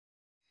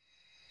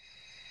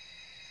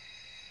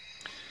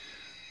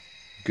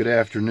Good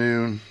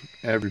afternoon,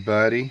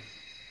 everybody.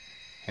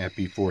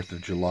 Happy 4th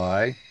of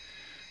July,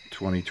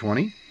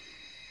 2020.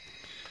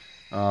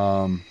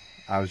 I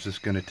was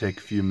just going to take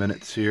a few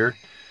minutes here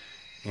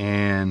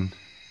and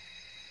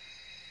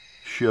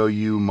show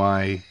you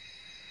my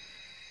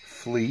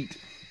fleet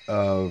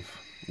of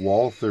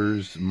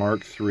Walthers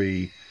Mark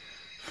III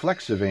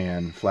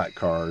Flexi-Van flat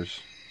cars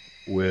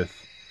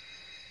with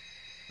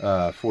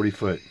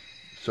 40-foot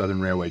Southern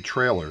Railway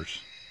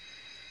trailers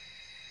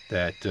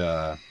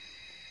that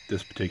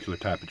this particular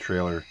type of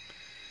trailer,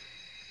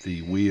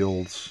 the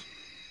wheels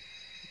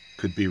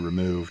could be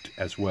removed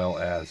as well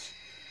as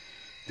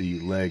the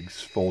legs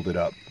folded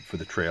up for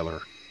the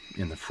trailer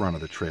in the front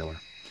of the trailer.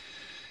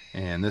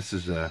 And this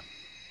is a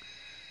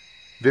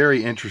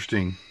very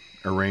interesting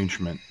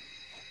arrangement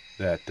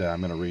that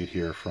I'm going to read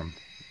here from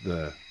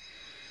the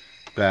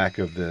back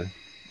of the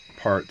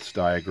parts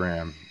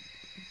diagram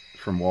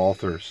from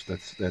Walthers.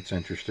 That's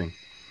interesting.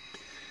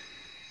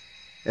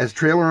 As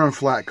trailer on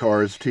flat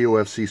cars,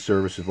 Tofc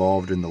service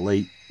evolved in the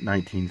late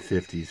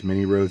 1950s.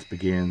 Many roads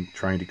began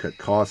trying to cut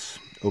costs,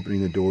 opening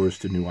the doors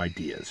to new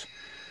ideas.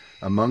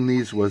 Among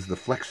these was the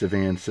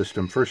Flexi-Van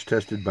system, first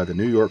tested by the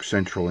New York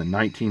Central in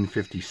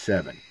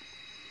 1957.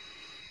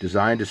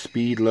 Designed to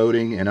speed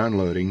loading and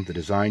unloading, the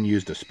design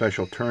used a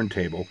special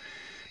turntable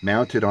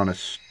mounted on a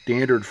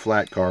standard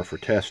flat car for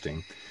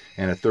testing,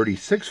 and a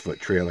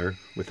 36-foot trailer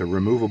with a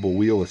removable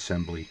wheel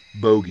assembly,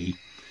 bogie.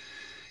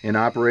 In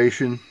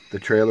operation, the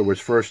trailer was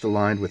first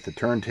aligned with the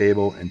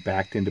turntable and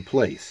backed into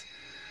place.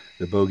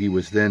 The bogie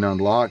was then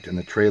unlocked and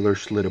the trailer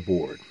slid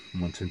aboard.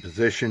 Once in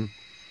position,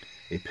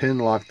 a pin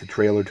locked the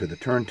trailer to the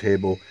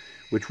turntable,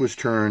 which was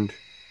turned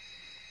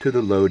to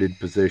the loaded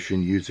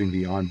position using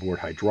the onboard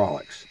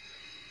hydraulics.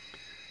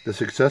 The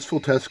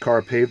successful test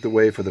car paved the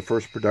way for the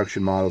first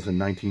production models in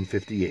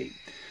 1958.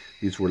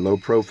 These were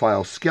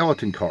low-profile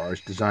skeleton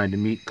cars designed to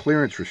meet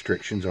clearance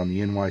restrictions on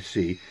the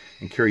NYC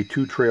and carry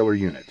 2 trailer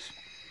units.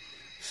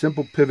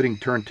 Simple pivoting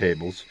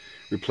turntables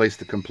replaced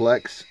the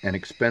complex and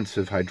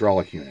expensive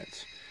hydraulic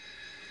units.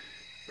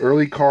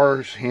 Early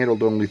cars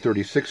handled only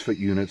 36-foot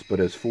units, but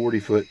as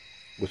 40-foot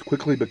was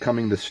quickly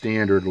becoming the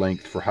standard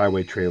length for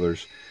highway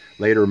trailers,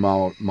 later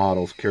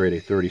models carried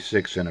a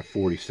 36 and a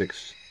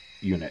 46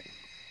 unit.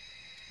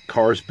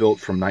 Cars built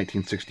from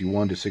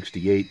 1961 to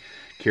 68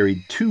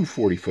 carried 2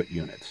 40-foot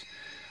units.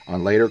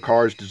 On later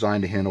cars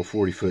designed to handle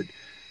 40-foot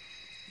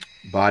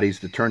bodies,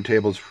 the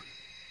turntables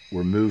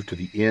were moved to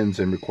the ends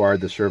and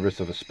required the service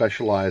of a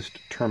specialized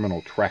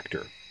terminal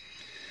tractor.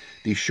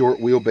 These short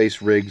wheelbase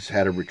rigs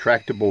had a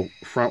retractable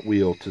front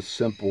wheel to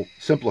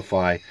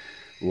simplify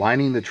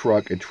lining the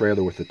truck and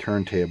trailer with a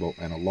turntable,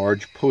 and a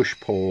large push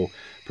pole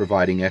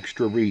providing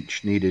extra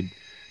reach needed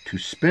to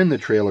spin the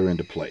trailer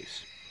into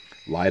place.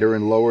 Lighter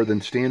and lower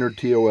than standard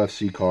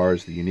Tofc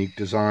cars, the unique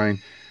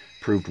design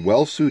proved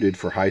well suited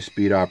for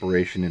high-speed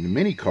operation, and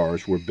many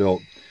cars were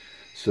built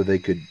so they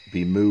could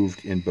be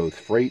moved in both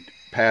freight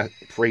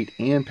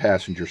and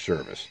passenger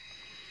service.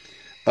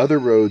 Other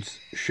roads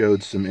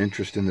showed some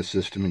interest in the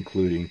system,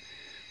 including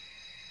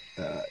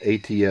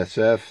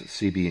ATSF,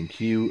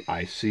 CB&Q,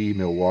 IC,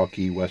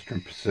 Milwaukee,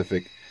 Western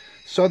Pacific,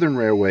 Southern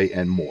Railway,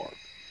 and more.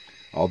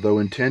 Although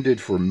intended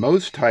for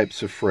most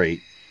types of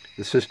freight,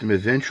 the system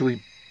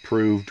eventually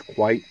proved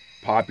quite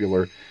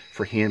popular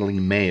for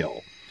handling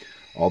mail.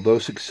 Although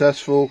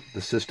successful,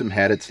 the system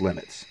had its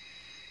limits.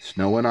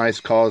 Snow and ice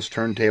caused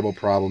turntable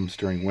problems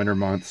during winter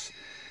months,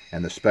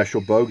 and the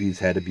special bogies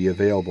had to be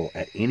available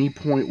at any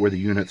point where the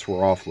units were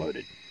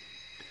offloaded.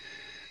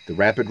 The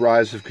rapid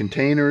rise of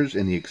containers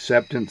and the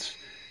acceptance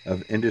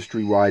of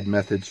industry-wide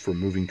methods for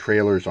moving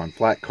trailers on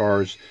flat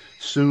cars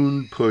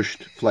soon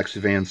pushed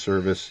Flexi-Van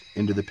service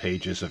into the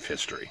pages of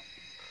history.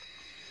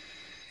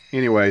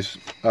 Anyways,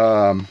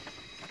 one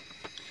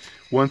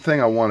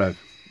thing I want to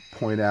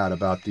point out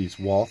about these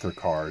Walther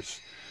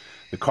cars,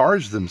 the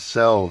cars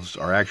themselves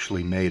are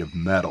actually made of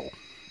metal,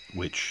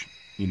 which,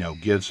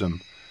 gives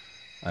them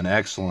an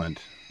excellent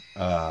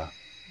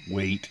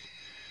weight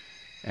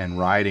and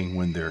riding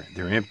when they're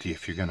empty,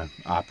 if you're going to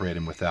operate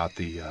them without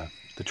the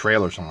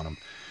trailers on them.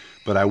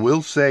 But I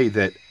will say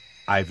that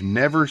I've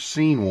never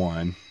seen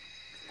one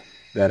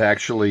that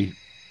actually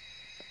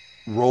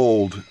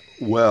rolled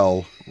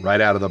well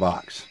right out of the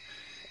box.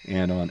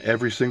 And on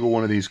every single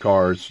one of these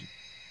cars,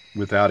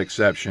 without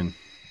exception,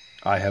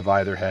 I have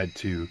either had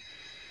to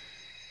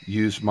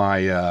use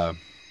my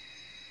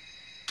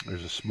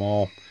there's a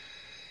small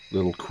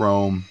little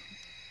chrome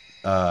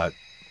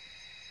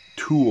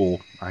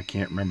tool, I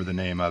can't remember the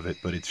name of it,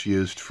 but it's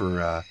used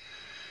for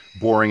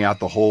boring out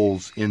the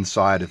holes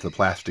inside of the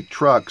plastic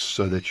trucks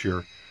so that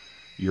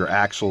your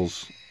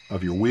axles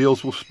of your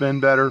wheels will spin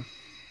better.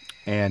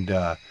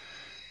 And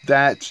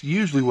that's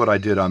usually what I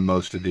did on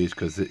most of these,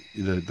 because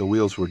the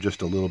wheels were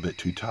just a little bit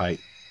too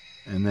tight.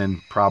 And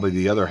then probably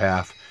the other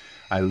half,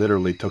 I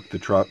literally took the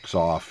trucks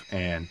off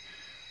and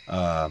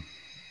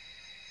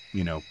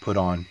put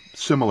on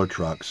similar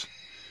trucks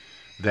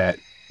that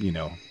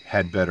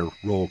had better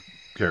roll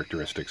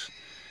characteristics.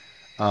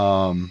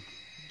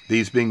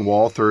 These being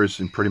Walthers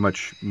and pretty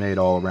much made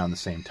all around the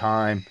same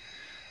time.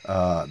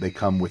 They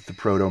come with the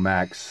Proto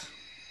Max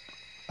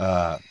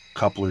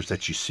couplers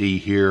that you see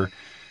here,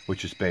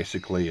 which is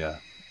basically a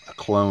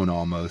clone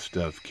almost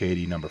of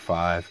KD number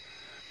 5.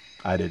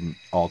 I didn't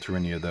alter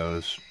any of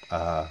those.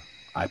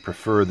 I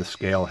prefer the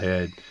scale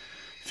head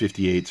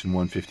 58s and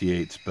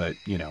 158s, but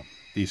you know,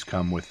 these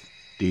come with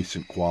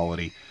decent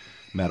quality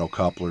metal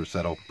couplers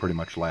that'll pretty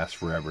much last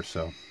forever,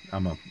 so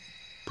I'm gonna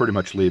pretty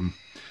much leave them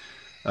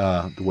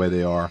the way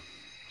they are.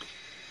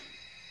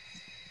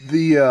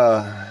 The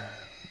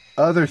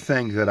other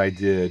thing that I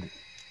did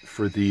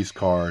for these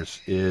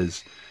cars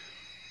is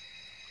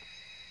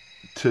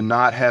to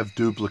not have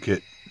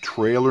duplicate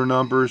trailer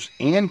numbers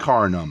and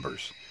car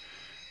numbers.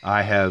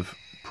 I have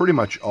pretty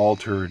much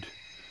altered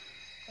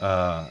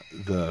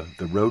the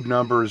road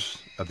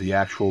numbers of the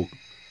actual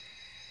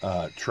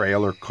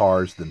trailer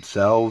cars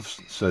themselves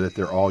so that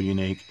they're all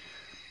unique,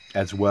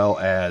 as well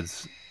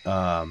as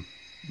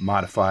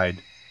modified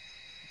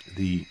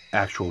the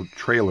actual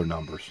trailer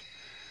numbers.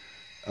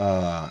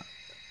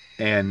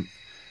 And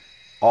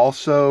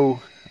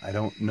also, I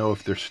don't know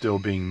if they're still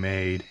being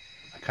made.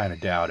 I kind of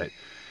doubt it.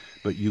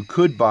 But you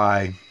could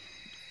buy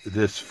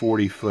this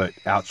 40-foot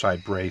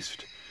outside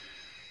braced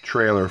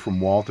trailer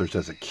from Walthers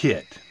as a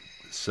kit.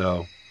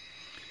 So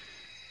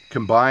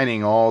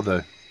combining all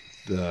the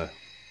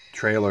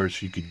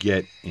trailers you could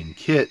get in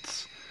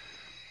kits,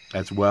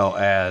 as well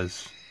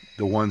as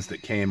the ones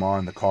that came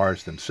on the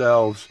cars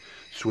themselves,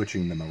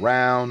 switching them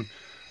around,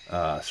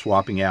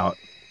 swapping out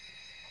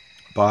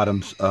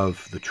bottoms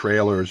of the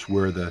trailers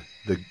where the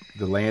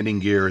landing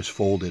gear is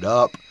folded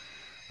up.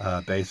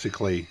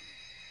 Basically,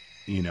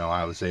 you know,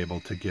 I was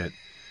able to get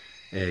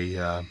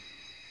a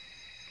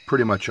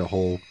pretty much a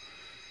whole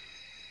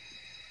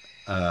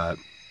the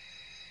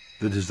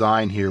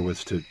design here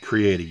was to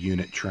create a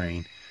unit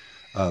train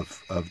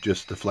of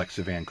just the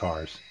Flexi-Van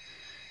cars.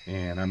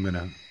 And I'm going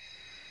to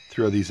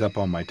throw these up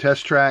on my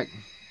test track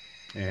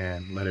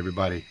and let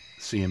everybody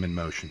see them in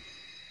motion.